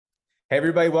Hey,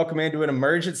 everybody, welcome into an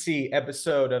emergency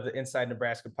episode of the Inside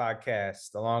Nebraska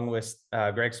podcast. Along with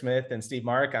Greg Smith and Steve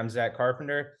Mark, I'm Zach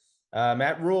Carpenter.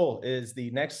 Matt Rhule is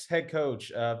the next head coach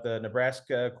of the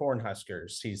Nebraska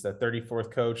Cornhuskers. He's the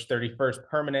 34th coach, 31st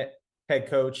permanent head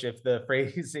coach, if the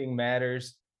phrasing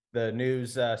matters. The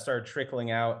news started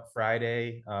trickling out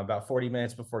Friday, about 40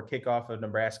 minutes before kickoff of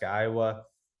Nebraska-Iowa.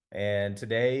 And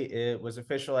today it was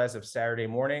official as of Saturday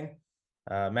morning.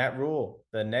 Matt Rhule,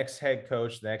 the next head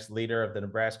coach, the next leader of the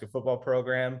Nebraska football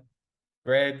program.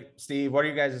 Greg, Steve, what are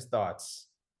you guys' thoughts?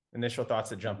 Initial thoughts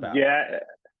that jump out? Yeah,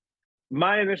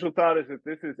 my initial thought is that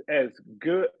this is as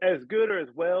good or as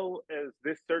well as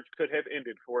this search could have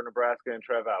ended for Nebraska and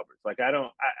Trev Alberts.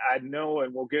 I know,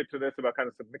 and we'll get to this about kind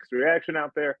of some mixed reaction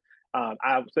out there.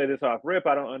 I'll say this off rip.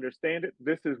 I don't understand it.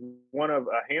 This is one of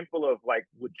a handful of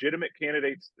legitimate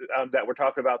candidates that we're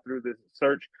talking about through this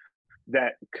search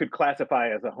that could classify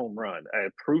as a home run, a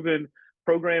proven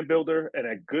program builder and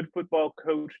a good football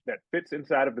coach that fits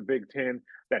inside of the Big Ten,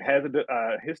 that has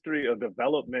a history of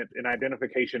development and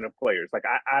identification of players.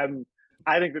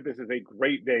 I think that this is a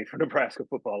great day for Nebraska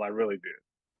football. I really do.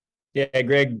 Yeah,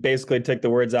 Greg basically took the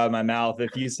words out of my mouth.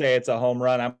 If you say it's a home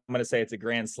run, I'm going to say it's a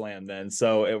grand slam then.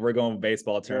 So we're going with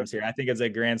baseball terms here. I think it's a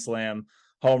grand slam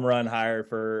home run hire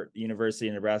for University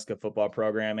of Nebraska football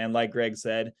program. And like Greg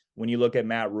said, when you look at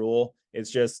Matt Rhule,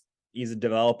 it's just he's a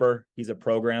developer. He's a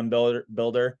program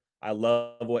builder. I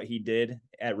love what he did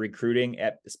at recruiting,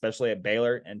 especially at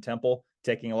Baylor and Temple,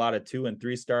 taking a lot of 2- and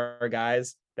 3-star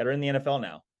guys that are in the NFL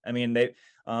now. I mean,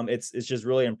 it's just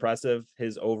really impressive,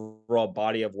 his overall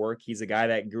body of work. He's a guy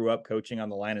that grew up coaching on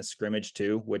the line of scrimmage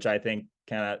too, which I think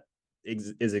kind of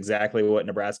is exactly what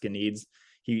Nebraska needs.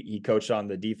 He coached on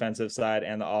the defensive side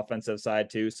and the offensive side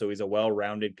too, so he's a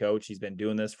well-rounded coach. He's been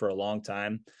doing this for a long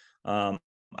time.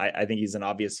 I think he's an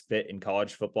obvious fit in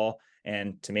college football,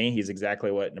 and to me, he's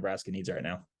exactly what Nebraska needs right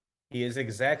now. He is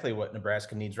exactly what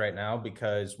Nebraska needs right now,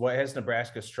 because what has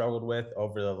Nebraska struggled with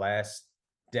over the last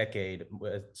decade,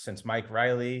 since Mike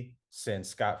Riley, since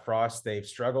Scott Frost, they've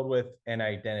struggled with an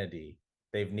identity.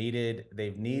 They've needed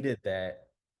that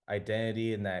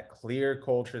identity and that clear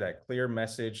culture, that clear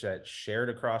message that's shared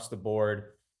across the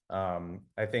board.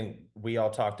 I think we all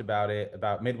talked about it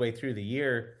about midway through the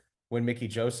year when Mickey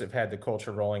Joseph had the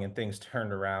culture rolling and things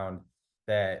turned around,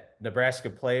 that Nebraska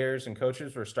players and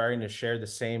coaches were starting to share the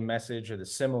same message or the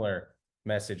similar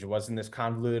message. It wasn't this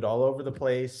convoluted all over the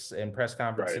place in press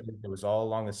conferences. Right. It was all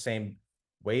along the same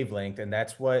wavelength. And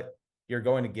that's what you're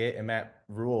going to get in Matt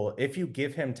Rhule if you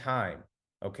give him time.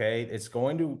 Okay. It's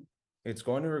going to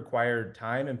require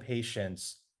time and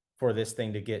patience for this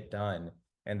thing to get done.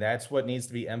 And that's what needs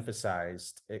to be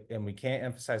emphasized. And we can't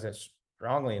emphasize that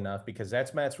strongly enough, because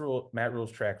that's Matt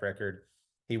Rhule's track record.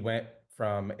 He went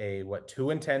from a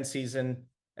 2-10 season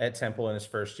at Temple in his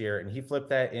first year, and he flipped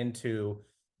that into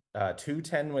 2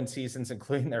 10-win seasons,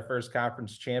 including their first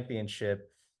conference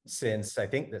championship since I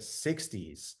think the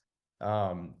 60s.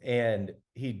 And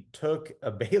he took a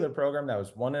Baylor program that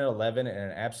was 1-11 and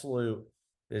an absolute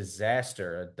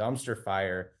disaster, a dumpster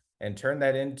fire, and turned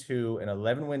that into an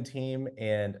 11-win team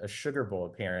and a Sugar Bowl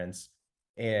appearance.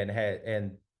 And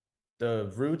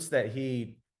the roots that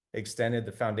he extended,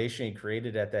 the foundation he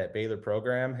created at that Baylor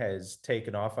program, has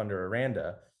taken off under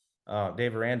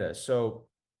Dave Aranda. So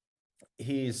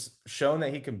he's shown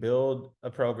that he can build a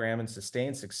program and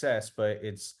sustain success, but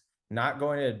it's not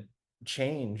going to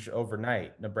change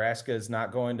overnight. Nebraska is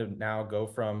not going to now go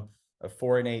from a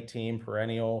 4-8 team,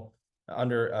 perennial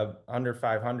under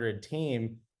 500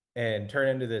 team, and turn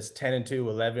into this 10-2,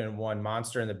 11-1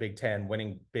 monster in the Big Ten,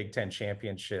 winning Big Ten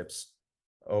championships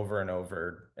over and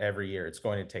over every year. It's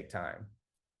going to take time.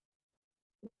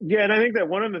 Yeah, and I think that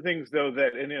one of the things, though,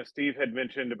 that Steve had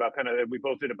mentioned about that we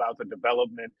both did about the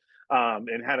development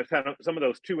and how to kind of some of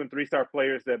those 2- and 3-star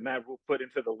players that Matt Rhule put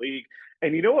into the league.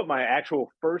 And you know what my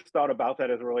actual first thought about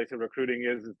that as it relates to recruiting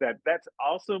is that that's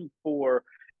awesome for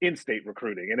in-state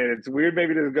recruiting. And it's weird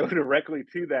maybe to go directly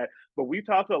to that, but we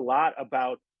talked a lot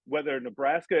about whether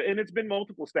Nebraska, and it's been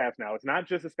multiple staffs now, it's not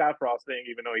just a Scott Frost thing,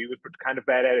 even though he was kind of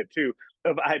bad at it too,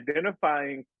 of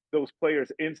identifying those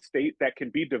players in state that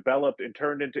can be developed and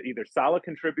turned into either solid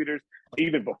contributors,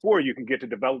 even before you can get to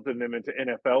developing them into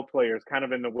NFL players, kind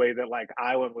of in the way that like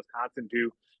Iowa and Wisconsin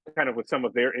do, kind of with some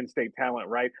of their in-state talent,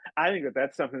 right? I think that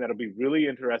that's something that'll be really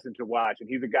interesting to watch. And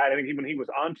he's a guy, I think when he was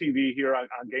on TV here on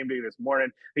Game Day this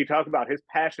morning, he talked about his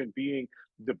passion being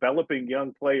developing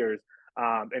young players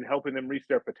and helping them reach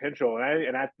their potential.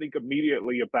 And I think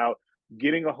immediately about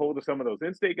getting a hold of some of those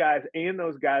in-state guys and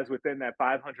those guys within that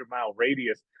 500-mile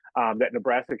radius that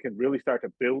Nebraska can really start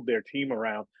to build their team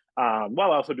around.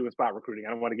 While also doing spot recruiting. I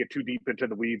don't want to get too deep into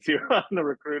the weeds here on the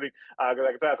recruiting because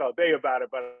I can talk all day about it,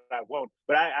 but I won't.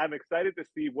 But I'm excited to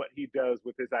see what he does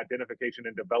with his identification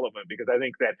and development, because I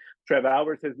think that Trev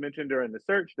Alberts has mentioned during the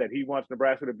search that he wants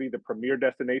Nebraska to be the premier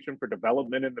destination for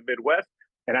development in the Midwest.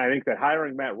 And I think that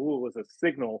hiring Matt Rhule is a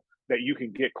signal that you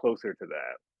can get closer to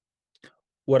that.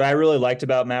 What I really liked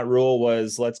about Matt Rhule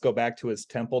was, let's go back to his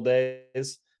Temple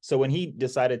days. So when he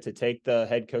decided to take the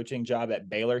head coaching job at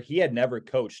Baylor, he had never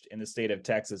coached in the state of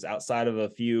Texas outside of a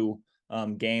few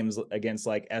games against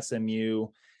like SMU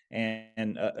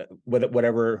and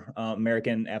whatever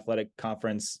American Athletic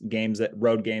Conference games,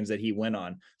 road games that he went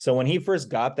on. So when he first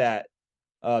got that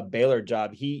Baylor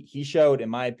job, he showed, in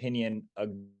my opinion, a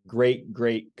great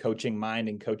coaching mind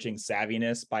and coaching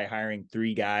savviness by hiring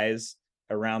 3 guys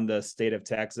around the state of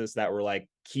Texas that were like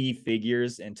key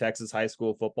figures in Texas high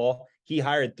school football. He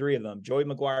hired 3 of them. Joey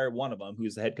McGuire, one of them,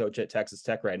 who's the head coach at Texas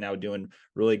Tech right now, doing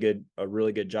a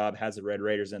really good job, has the Red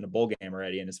Raiders in the bowl game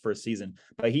already in his first season.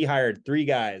 But he hired 3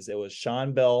 guys. It was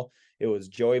Sean Bell, it was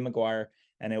Joey McGuire,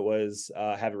 and it was,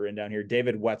 have it written down here,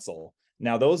 David Wetzel.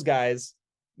 Now those guys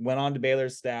went on to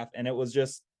Baylor's staff, and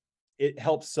it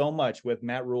helped so much with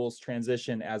Matt Rhule's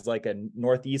transition as like a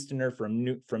Northeasterner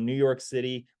from New York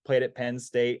City, played at Penn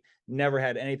State, never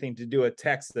had anything to do with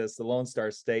Texas, the Lone Star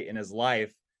State, in his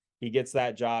life. He gets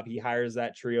that job. He hires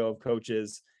that trio of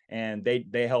coaches, and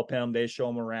they help him. They show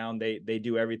him around. They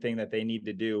do everything that they need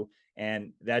to do.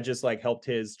 And that just like helped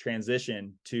his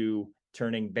transition to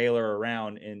turning Baylor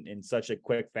around in such a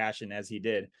quick fashion as he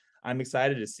did. I'm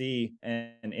excited to see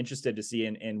and interested to see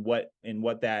in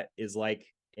what that is like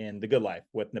in the good life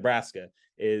with Nebraska,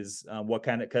 is what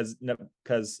kind of,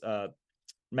 because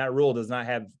Matt Rhule does not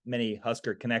have many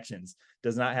Husker connections,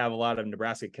 does not have a lot of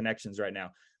Nebraska connections right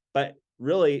now. But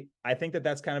really, I think that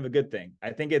that's kind of a good thing.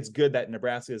 I think it's good that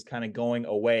Nebraska is kind of going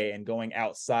away and going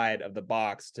outside of the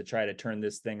box to try to turn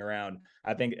this thing around.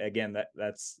 I think, again,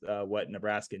 that's what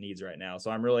Nebraska needs right now.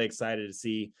 So I'm really excited to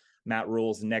see Matt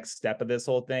Rhule's next step of this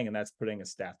whole thing, and that's putting a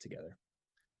staff together.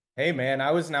 Hey man,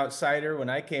 I was an outsider when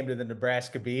I came to the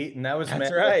Nebraska beat, and that was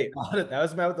met right. with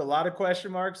a lot of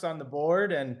question marks on the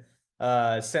board. And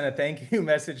sent a thank you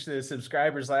message to the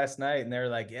subscribers last night, and they were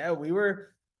like, "Yeah, we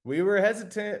were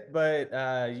hesitant,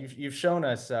 but you've shown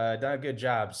us done a good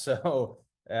job." So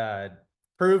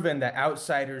proven that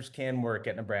outsiders can work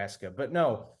at Nebraska. But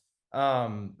no,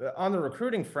 on the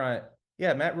recruiting front,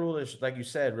 yeah, Matt Rhule is, like you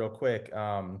said, real quick.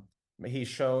 He's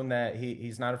shown that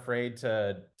he's not afraid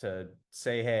to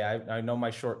say, "Hey, I know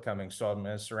my shortcomings, so I'm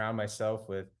going to surround myself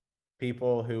with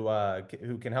people who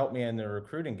can help me in the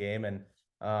recruiting game." And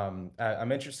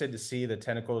I'm interested to see the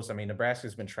tentacles. I mean,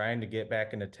 Nebraska's been trying to get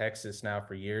back into Texas now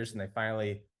for years, and they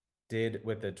finally did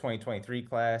with the 2023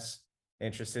 class.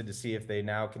 Interested to see if they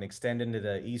now can extend into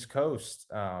the East Coast,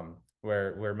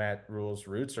 where Matt Rhule's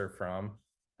roots are from.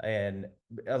 And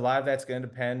a lot of that's going to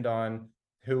depend on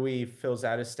who he fills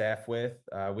out his staff with.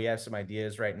 We have some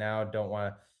ideas right now. Don't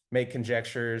want to make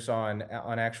conjectures on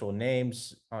actual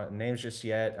names just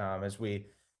yet, as we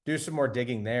do some more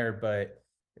digging there. But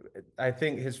I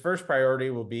think his first priority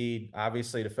will be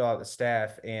obviously to fill out the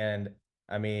staff. And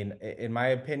I mean, in my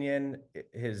opinion,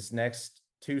 his next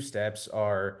 2 steps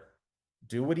are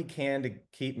do what he can to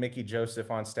keep Mickey Joseph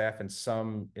on staff in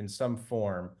some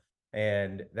form.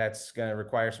 And that's going to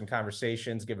require some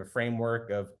conversations, give a framework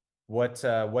of what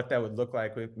that would look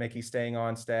like with Mickey staying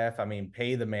on staff. I mean,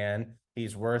 pay the man.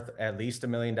 He's worth at least $1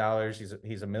 million.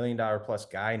 He's $1 million plus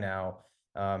guy now.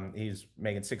 He's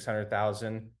making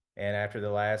 600,000. And after the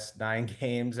last 9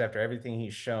 games, after everything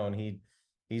he's shown,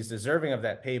 he's deserving of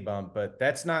that pay bump. But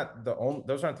that's not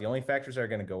those aren't the only factors that are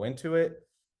going to go into it.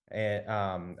 And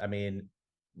I mean,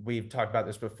 we've talked about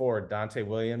this before. Dante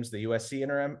Williams, the USC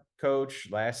interim coach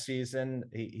last season,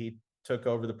 he took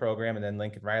over the program, and then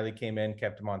Lincoln Riley came in,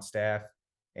 kept him on staff,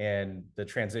 and the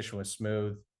transition was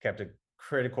smooth, kept a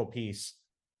critical piece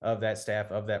of that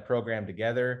staff, of that program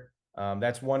together.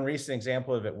 That's one recent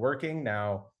example of it working.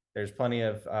 Now there's plenty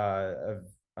of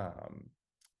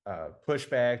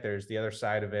pushback. There's the other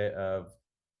side of it of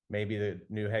maybe the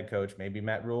new head coach, maybe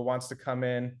Matt Rhule wants to come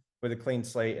in with a clean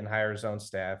slate and hire his own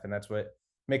staff. And that's what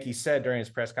Mickey said during his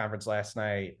press conference last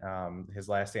night. His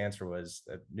last answer was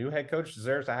a new head coach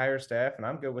deserves to hire staff, and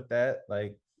I'm good with that.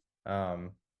 Like,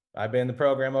 I've been in the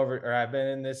program I've been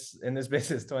in this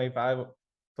business 25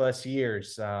 plus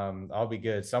years. I'll be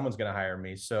good. Someone's going to hire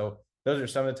me. So those are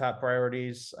some of the top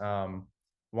priorities.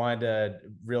 Wanted to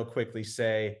real quickly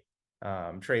say,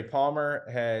 Trey Palmer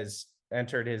has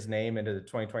entered his name into the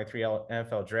 2023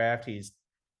 NFL draft. He's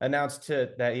announced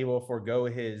that he will forego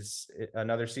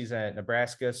another season at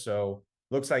Nebraska. So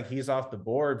looks like he's off the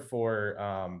board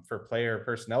for player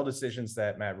personnel decisions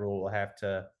that Matt Rhule will have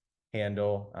to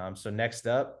handle. So next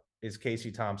up is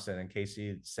Casey Thompson, and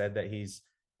Casey said that he's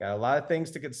got a lot of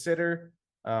things to consider,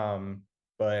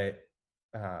 but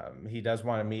he does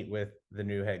want to meet with the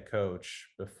new head coach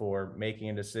before making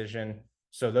a decision.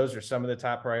 So those are some of the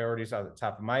top priorities off the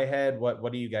top of my head.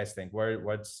 What do you guys think?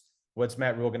 What's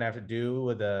Matt Rhule gonna have to do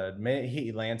with the minute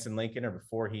he lands in Lincoln or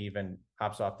before he even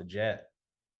hops off the jet?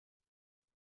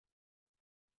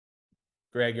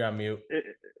 Greg, you're on mute.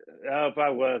 If I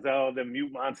was, the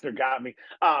mute monster got me.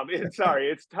 Sorry,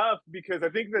 it's tough because I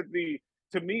think that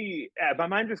to me, my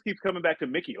mind just keeps coming back to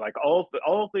Mickey. Like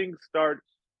all things start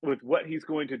with what he's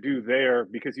going to do there,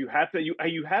 because you have to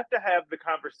have the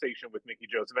conversation with Mickey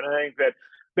Joseph. And I think that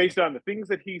based on the things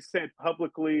that he said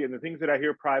publicly and the things that I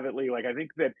hear privately, like I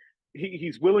think that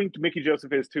he's willing to, Mickey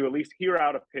Joseph is, to at least hear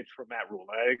out a pitch from Matt Rhule.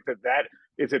 I think that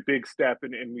is a big step,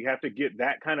 and we have to get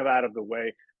that kind of out of the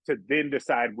way to then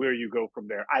decide where you go from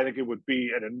there. I think it would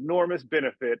be an enormous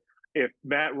benefit if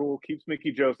Matt Rhule keeps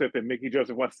Mickey Joseph and Mickey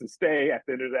Joseph wants to stay at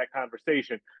the end of that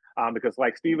conversation, because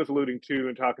like Steve was alluding to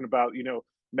and talking about,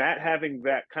 Matt having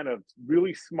that kind of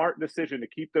really smart decision to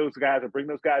keep those guys or bring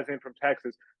those guys in from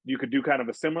Texas. You could do kind of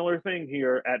a similar thing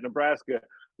here at Nebraska,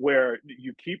 where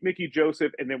you keep Mickey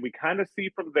Joseph, and then we kind of see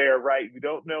from there, right? We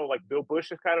don't know, like Bill Bush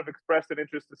has kind of expressed an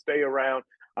interest to stay around.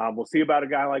 We'll see about a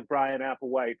guy like Brian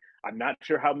Applewhite. I'm not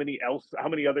sure how many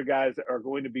other guys are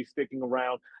going to be sticking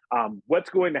around. What's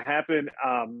going to happen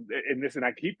in this, and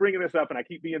I keep bringing this up and I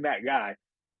keep being that guy,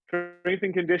 strength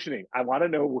and conditioning. I want to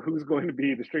know who's going to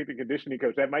be the strength and conditioning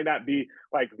coach. That might not be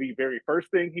like the very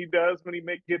first thing he does when he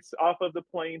gets off of the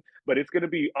plane, but it's going to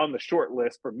be on the short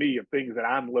list for me of things that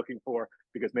I'm looking for,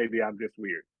 because maybe I'm just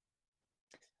weird.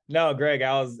 No, Greg,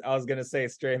 I was gonna say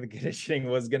strength and conditioning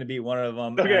was gonna be one of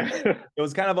them. Okay. It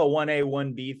was kind of a 1A,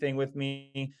 1B thing with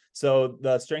me. So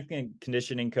the strength and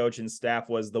conditioning coach and staff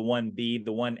was the 1B,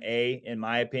 the 1A, in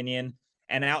my opinion.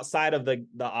 And outside of the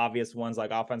obvious ones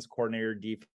like offensive coordinator,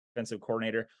 defensive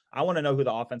coordinator, I want to know who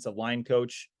the offensive line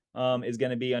coach is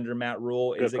going to be under Matt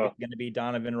Rhule. Is it going to be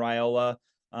Donovan Raiola?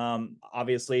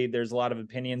 Obviously there's a lot of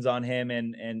opinions on him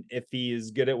and if he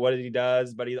is good at what he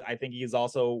does, but I think he's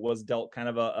also was dealt kind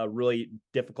of a really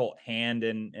difficult hand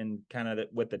and kind of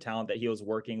with the talent that he was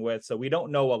working with. So we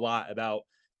don't know a lot about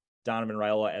Donovan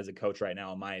Raiola as a coach right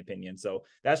now, in my opinion. So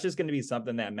that's just going to be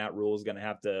something that Matt Rhule is going to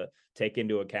have to take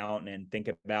into account and think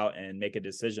about and make a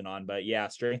decision on. But yeah,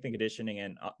 strength and conditioning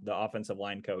and the offensive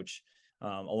line coach,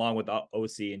 along with OC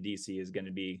and DC, is going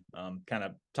to be kind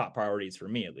of top priorities for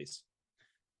me, at least.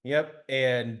 Yep.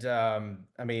 And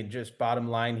I mean, just bottom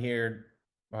line here,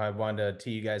 I wanted to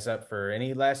tee you guys up for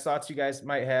any last thoughts you guys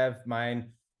might have.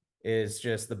 Mine is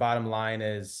just the bottom line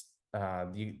is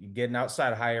you get an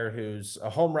outside hire who's a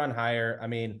home run hire. I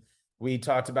mean, we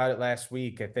talked about it last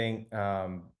week. I think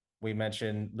we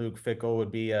mentioned Luke Fickell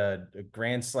would be a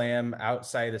grand slam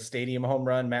outside the stadium home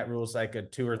run. Matt Rhule's like a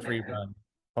 2 or 3 run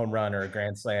home run or a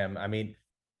grand slam. I mean,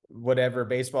 whatever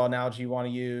baseball analogy you want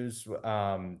to use,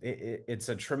 it's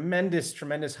a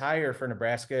tremendous hire for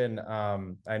Nebraska. And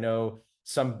I know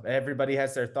everybody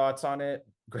has their thoughts on it.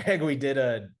 Greg,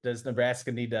 does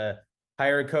Nebraska need to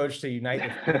hire a coach to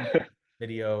unite the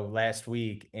video last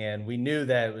week, and we knew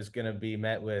that it was going to be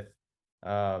met with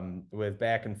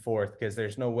back and forth, because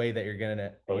there's no way that you're going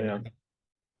to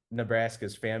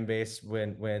Nebraska's fan base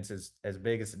when it's as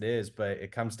big as it is, but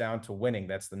it comes down to winning.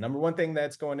 That's the number one thing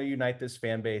that's going to unite this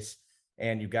fan base.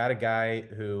 And you got a guy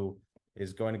who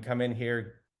is going to come in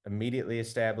here,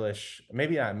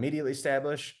 maybe not immediately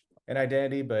establish an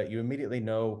identity, but you immediately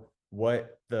know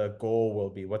what the goal will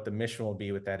be, what the mission will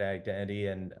be with that identity.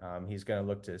 And he's going to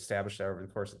look to establish that over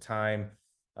the course of time.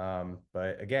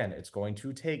 But again, it's going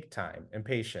to take time and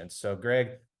patience. So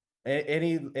Greg,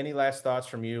 any last thoughts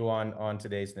from you on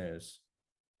today's news?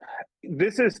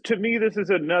 This is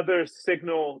another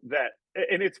signal that,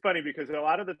 and it's funny because a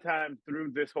lot of the time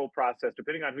through this whole process,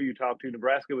 depending on who you talk to,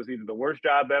 Nebraska was either the worst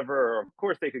job ever, or of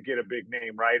course they could get a big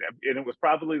name, right? And it was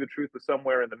probably the truth was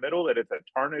somewhere in the middle, that it's a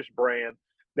tarnished brand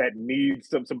that needs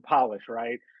some polish,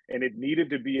 right? And it needed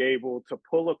to be able to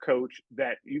pull a coach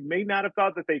that you may not have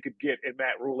thought that they could get in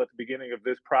Matt Rhule at the beginning of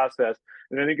this process.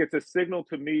 And I think it's a signal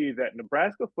to me that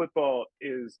Nebraska football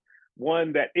is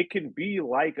one that it can be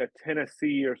like a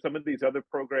Tennessee or some of these other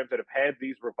programs that have had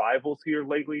these revivals here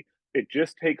lately. It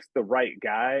just takes the right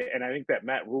guy. And I think that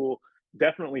Matt Rhule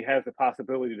definitely has the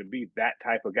possibility to be that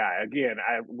type of guy. Again,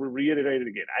 I will reiterate it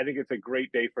again. I think it's a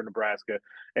great day for Nebraska,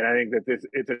 and I think that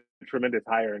it's a tremendous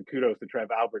hire. And kudos to Trev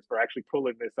Alberts for actually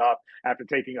pulling this off after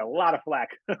taking a lot of flack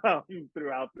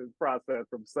throughout this process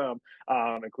from some,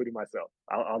 including myself.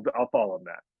 I'll fall on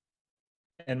that.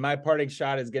 And my parting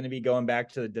shot is going to be going back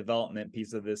to the development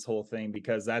piece of this whole thing,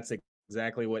 because that's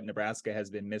exactly what Nebraska has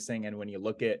been missing. And when you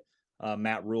look at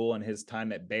Matt Rhule and his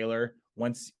time at Baylor,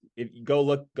 if you go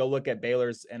look at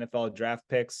Baylor's NFL draft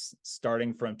picks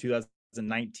starting from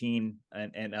 2019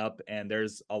 and up, and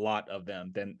there's a lot of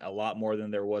them, a lot more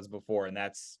than there was before, and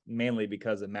that's mainly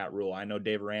because of Matt Rhule. I know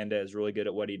Dave Aranda is really good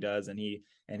at what he does, and he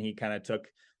kind of took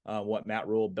what Matt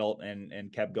Rhule built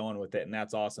and kept going with it, and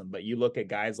that's awesome. But you look at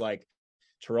guys like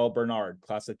Terrell Bernard,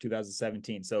 class of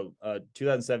 2017. So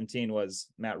 2017 was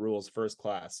Matt Rhule's first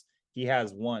class. He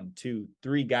has 1, 2,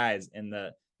 3 guys in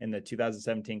the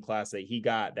 2017 class that he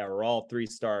got that were all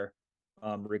 3-star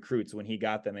recruits when he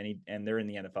got them, and they're in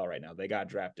the NFL right now. They got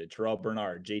drafted. Terrell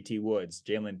Bernard, JT Woods,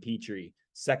 Jalen Petrie,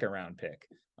 2nd-round pick.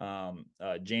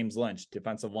 James Lynch,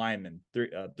 defensive lineman,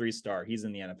 3-star. He's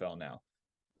in the NFL now.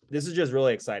 This is just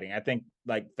really exciting. I think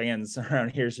like fans around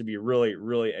here should be really,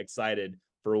 really excited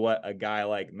for what a guy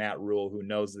like Matt Rhule, who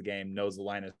knows the game, knows the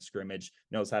line of scrimmage,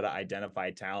 knows how to identify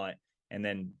talent, and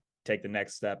then take the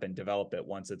next step and develop it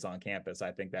once it's on campus.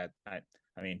 I think that, I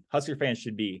mean, Husker fans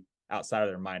should be outside of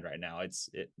their mind right now.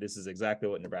 This is exactly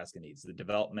what Nebraska needs, the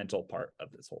developmental part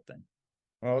of this whole thing.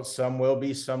 Well, some will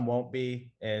be, some won't be.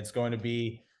 And it's going to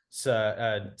be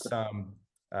some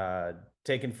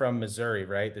taken from Missouri,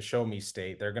 right? The show me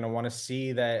state. They're going to want to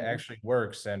see that actually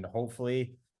works. And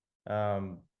hopefully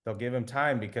they'll give him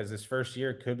time, because this first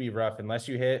year could be rough unless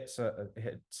you hit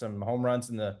some home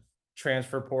runs in the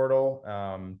transfer portal.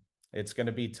 It's going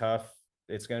to be tough.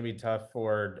 It's going to be tough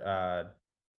for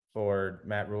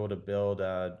Matt Rhule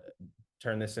to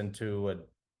turn this into a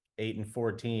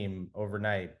 8-4 team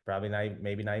overnight. Probably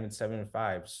maybe not even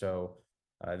 7-5. So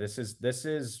this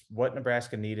is what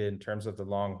Nebraska needed in terms of the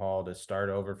long haul to start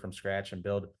over from scratch and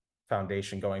build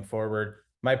foundation going forward.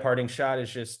 My parting shot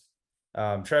is just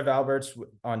Trev Alberts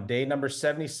on day number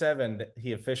 77.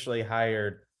 He officially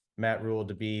hired Matt Rhule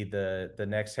to be the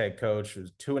next head coach. It was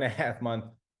a 2.5-month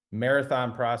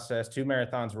marathon process, 2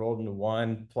 marathons rolled into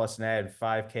one, plus an added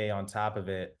 5K on top of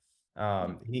it.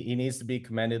 He needs to be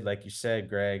commended, like you said,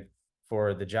 Greg,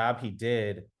 for the job he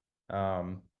did.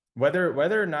 Whether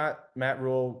or not Matt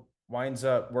Rhule winds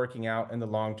up working out in the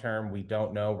long term, we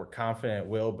don't know. We're confident it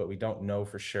will, but we don't know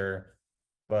for sure.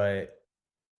 But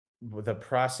with the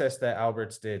process that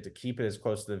Alberts did to keep it as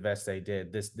close to the vest they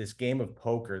did, this game of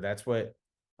poker, that's what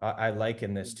I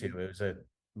liken this to. It was a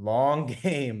long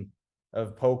game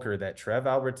of poker that Trev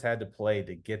Alberts had to play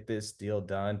to get this deal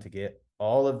done, to get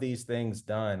all of these things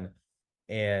done.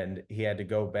 And he had to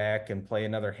go back and play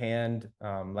another hand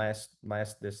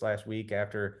this last week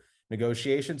after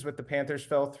negotiations with the Panthers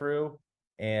fell through,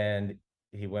 and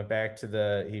he went back to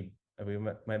the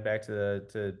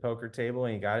poker table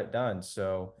and he got it done.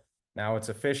 So now it's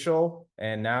official,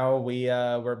 and now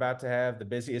we're about to have the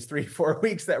busiest 3-4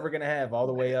 weeks that we're going to have, all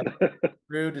the way up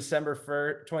through December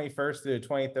 21st through the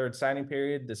 23rd signing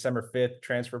period. December 5th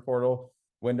transfer portal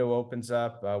window opens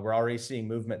up. We're already seeing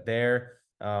movement there.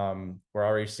 We're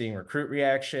already seeing recruit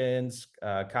reactions,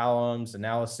 columns,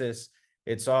 analysis.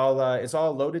 It's all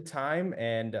loaded time,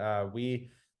 and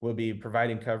we will be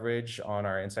providing coverage on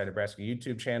our Inside Nebraska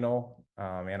YouTube channel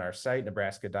and our site,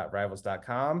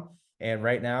 nebraska.rivals.com. And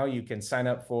right now you can sign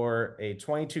up for a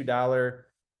 $22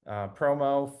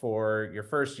 promo for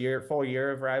your full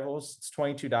year of Rivals. It's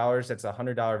 $22. That's a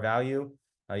 $100 value.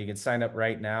 You can sign up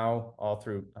right now all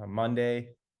through Monday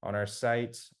on our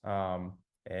site.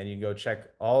 And you can go check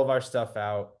all of our stuff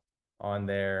out on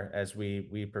there, as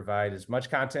we provide as much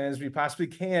content as we possibly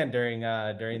can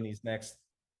during these next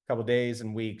couple days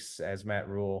and weeks as Matt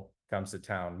Rhule comes to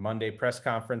town. Monday press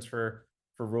conference for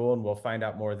Rhule, and we'll find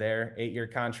out more there. 8-year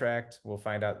contract. We'll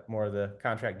find out more of the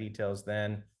contract details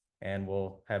then, and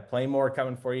we'll have plenty more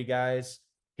coming for you guys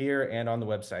here and on the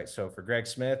website. So for Greg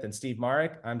Smith and Steve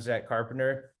Marek, I'm Zach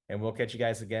Carpenter, and we'll catch you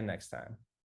guys again next time.